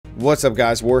What's up,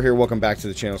 guys? War here. Welcome back to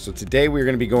the channel. So today we're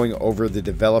going to be going over the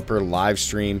developer live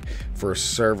stream for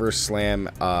Server Slam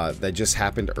that just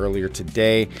happened earlier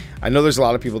today. I know there's a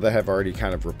lot of people that have already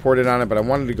kind of reported on it, but I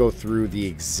wanted to go through the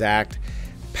exact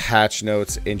patch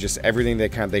notes and just everything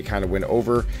that they kind of went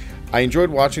over. I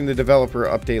enjoyed watching the developer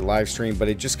update live stream, but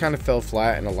it just kind of fell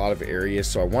flat in a lot of areas.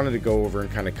 So I wanted to go over and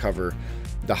kind of cover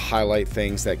the highlight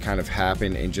things that kind of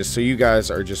happened, and just so you guys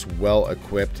are just well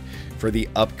equipped for the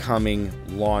upcoming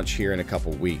launch here in a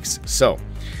couple weeks. So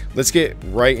let's get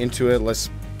right into it.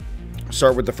 Let's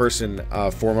start with the first and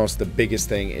foremost. The biggest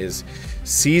thing is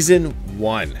Season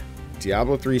 1.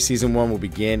 Diablo 3 Season 1 will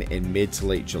begin in mid to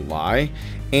late July,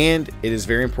 and it is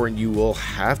very important you will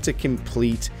have to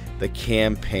complete the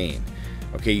campaign.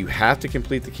 Okay, you have to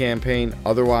complete the campaign.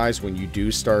 Otherwise, when you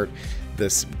do start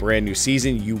this brand new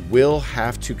season, you will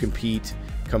have to complete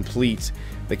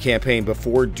the campaign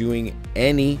before doing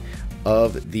any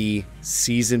of the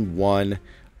Season 1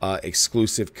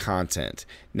 exclusive content.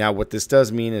 Now, what this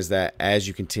does mean is that as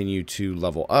you continue to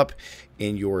level up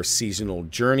in your seasonal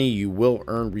journey, you will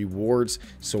earn rewards.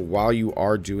 So while you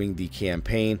are doing the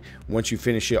campaign, once you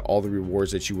finish it, all the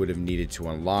rewards that you would have needed to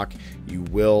unlock, you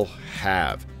will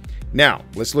have. Now,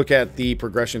 let's look at the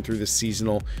progression through the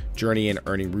seasonal journey and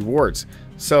earning rewards.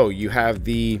 So you have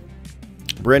the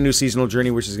brand new seasonal journey,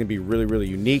 which is going to be really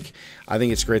unique. I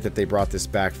think it's great that they brought this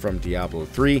back from Diablo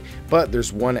 3, but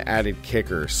there's one added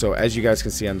kicker. So as you guys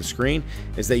can see on the screen,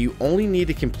 is that you only need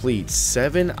to complete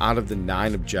 7 out of the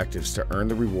 9 objectives to earn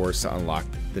the rewards to unlock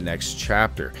the next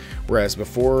chapter. Whereas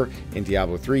before in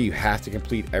Diablo 3, you have to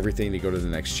complete everything to go to the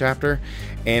next chapter.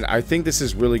 And I think this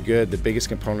is really good. The biggest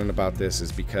component about this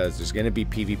is because there's going to be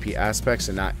PvP aspects,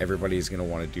 and not everybody is going to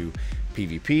want to do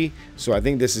PvP. So I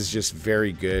think this is just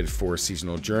very good for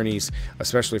seasonal journeys,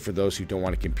 especially for those who don't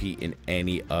want to compete in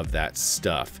any of that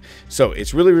stuff. So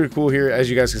it's really cool here. As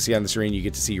you guys can see on the screen, you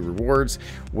get to see your rewards,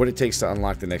 what it takes to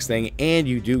unlock the next thing, and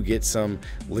you do get some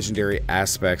legendary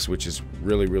aspects, which is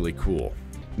really cool.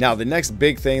 Now, the next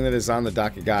big thing that is on the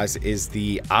docket, guys, is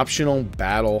the optional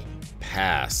battle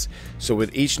pass. So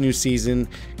with each new season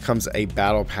comes a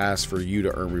battle pass for you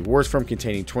to earn rewards from,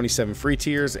 containing 27 free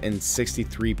tiers and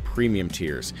 63 premium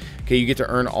tiers. Okay, you get to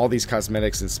earn all these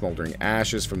cosmetics and smoldering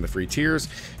ashes from the free tiers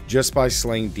just by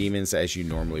slaying demons as you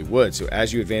normally would. So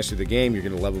as you advance through the game, you're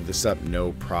going to level this up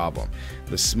no problem.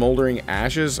 The smoldering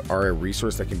ashes are a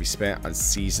resource that can be spent on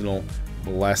seasonal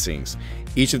blessings.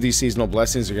 Each of these seasonal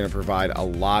blessings are going to provide a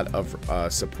lot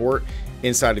of support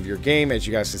inside of your game. As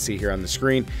you guys can see here on the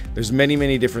screen, there's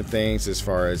many different things as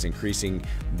far as increasing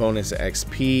bonus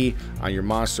XP on your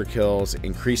monster kills,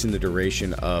 increasing the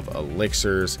duration of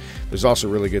elixirs. There's also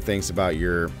really good things about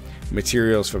your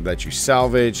materials from that you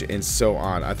salvage, and so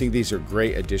on. I think these are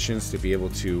great additions to be able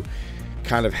to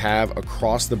kind of have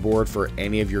across the board for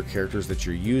any of your characters that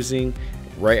you're using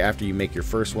right after you make your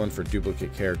first one for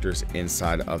duplicate characters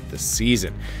inside of the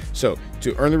season. So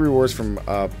to earn the rewards from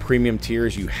premium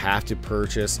tiers, you have to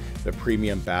purchase the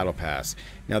premium battle pass.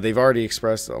 Now, they've already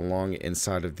expressed along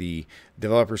inside of the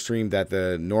developer stream that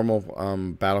the normal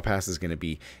battle pass is going to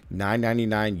be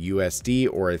 $9.99 USD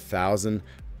or 1,000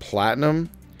 platinum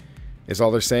is all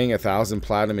they're saying. 1,000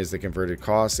 platinum is the converted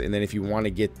cost. And then if you want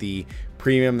to get the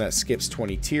premium that skips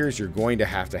 20 tiers, you're going to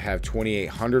have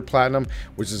 2,800 platinum,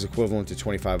 which is equivalent to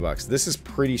 25 bucks. This is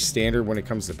pretty standard when it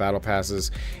comes to battle passes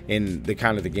in the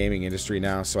kind of the gaming industry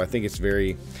now. So I think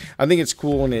it's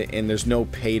cool, and there's no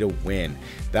pay to win.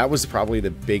 That was probably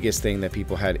the biggest thing that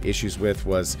people had issues with,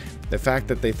 was the fact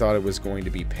that they thought it was going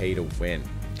to be pay to win.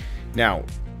 Now,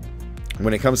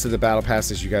 when it comes to the battle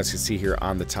passes, you guys can see here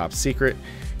on the top secret,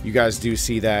 you guys do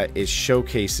see that it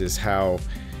showcases how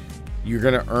you're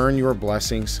going to earn your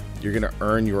blessings, you're going to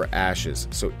earn your ashes.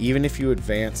 So even if you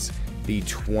advance the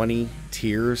 20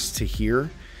 tiers to here,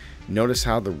 notice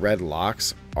how the red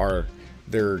locks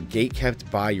they're gate kept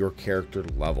by your character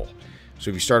level. So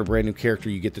if you start a brand new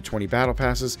character, you get the 20 battle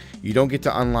passes. You don't get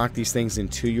to unlock these things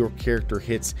until your character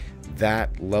hits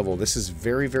that level. This is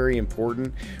very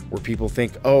important, where people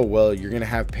think, oh, well, you're going to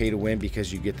have pay to win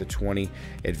because you get the 20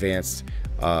 advanced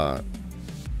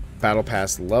battle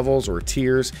pass levels or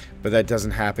tiers, but that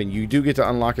doesn't happen. You do get to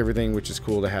unlock everything, which is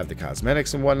cool to have the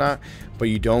cosmetics and whatnot, but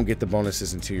you don't get the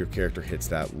bonuses until your character hits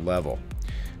that level.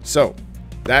 So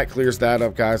that clears that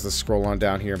up, guys. Let's scroll on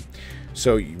down here.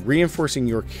 So reinforcing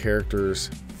your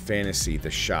character's fantasy, the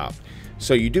shop.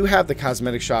 So you do have the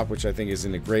cosmetic shop, which I think is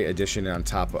a great addition on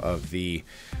top of the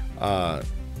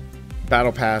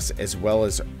battle pass, as well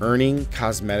as earning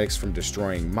cosmetics from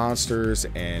destroying monsters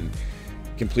and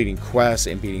completing quests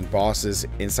and beating bosses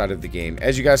inside of the game.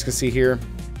 As you guys can see here,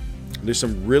 there's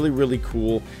some really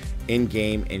cool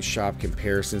in-game and shop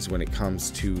comparisons when it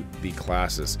comes to the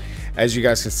classes. As you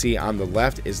guys can see on the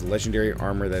left is legendary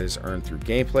armor that is earned through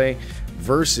gameplay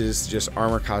versus just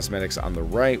armor cosmetics on the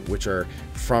right, which are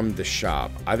from the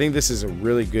shop. I think this is a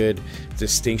really good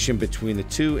distinction between the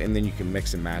two, and then you can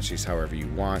mix and match these however you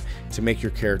want to make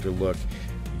your character look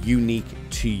unique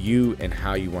to you and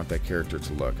how you want that character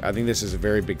to look. I think this is a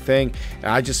very big thing, and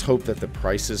I just hope that the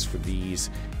prices for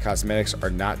these cosmetics are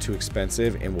not too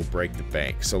expensive and will break the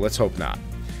bank. So let's hope not.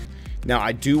 Now,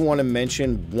 I do want to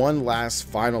mention one last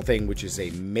final thing, which is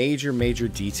a major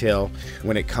detail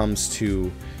when it comes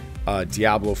to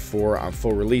Diablo 4 on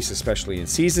full release, especially in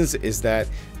seasons, is that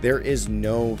there is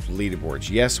no leaderboards.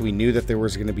 Yes, we knew that there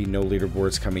was going to be no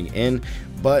leaderboards coming in,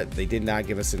 but they did not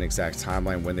give us an exact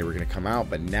timeline when they were going to come out,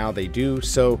 but now they do.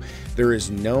 So there is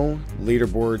no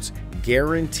leaderboards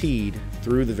guaranteed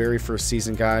through the very first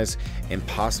season, guys, and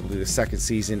possibly the second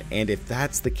season. And if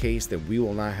that's the case, then we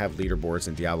will not have leaderboards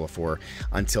in Diablo 4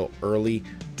 until early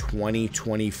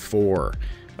 2024.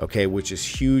 Okay, which is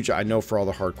huge. I know for all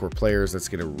the hardcore players, that's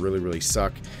going to really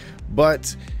suck,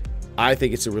 but I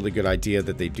think it's a really good idea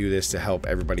that they do this to help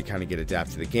everybody kind of get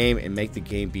adapted to the game and make the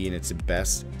game be in its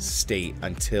best state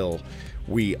until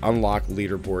we unlock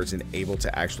leaderboards and able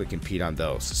to actually compete on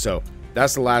those. So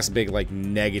that's the last big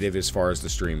negative as far as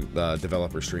the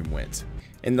developer stream went.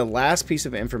 And the last piece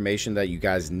of information that you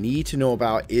guys need to know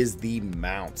about is the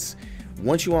mounts.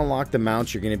 Once you unlock the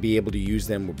mounts, you're going to be able to use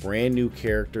them with brand new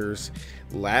characters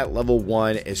at level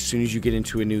 1 as soon as you get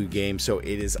into a new game. So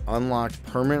it is unlocked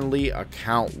permanently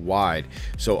account wide.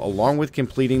 So along with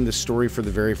completing the story for the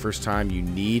very first time, you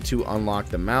need to unlock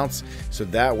the mounts, so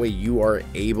that way you are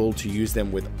able to use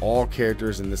them with all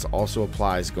characters, and this also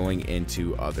applies going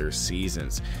into other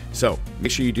seasons. So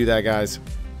make sure you do that, guys.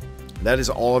 That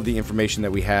is all of the information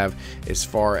that we have as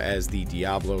far as the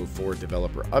Diablo 4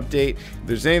 developer update. If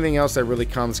there's anything else that really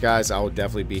comes, guys, I will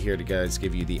definitely be here to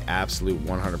give you the absolute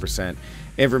 100%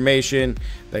 information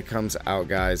that comes out,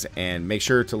 guys. And make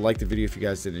sure to like the video if you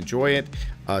guys did enjoy it.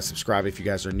 Subscribe if you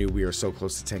guys are new. We are so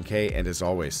close to 10K. And as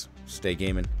always, stay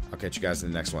gaming. I'll catch you guys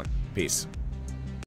in the next one. Peace.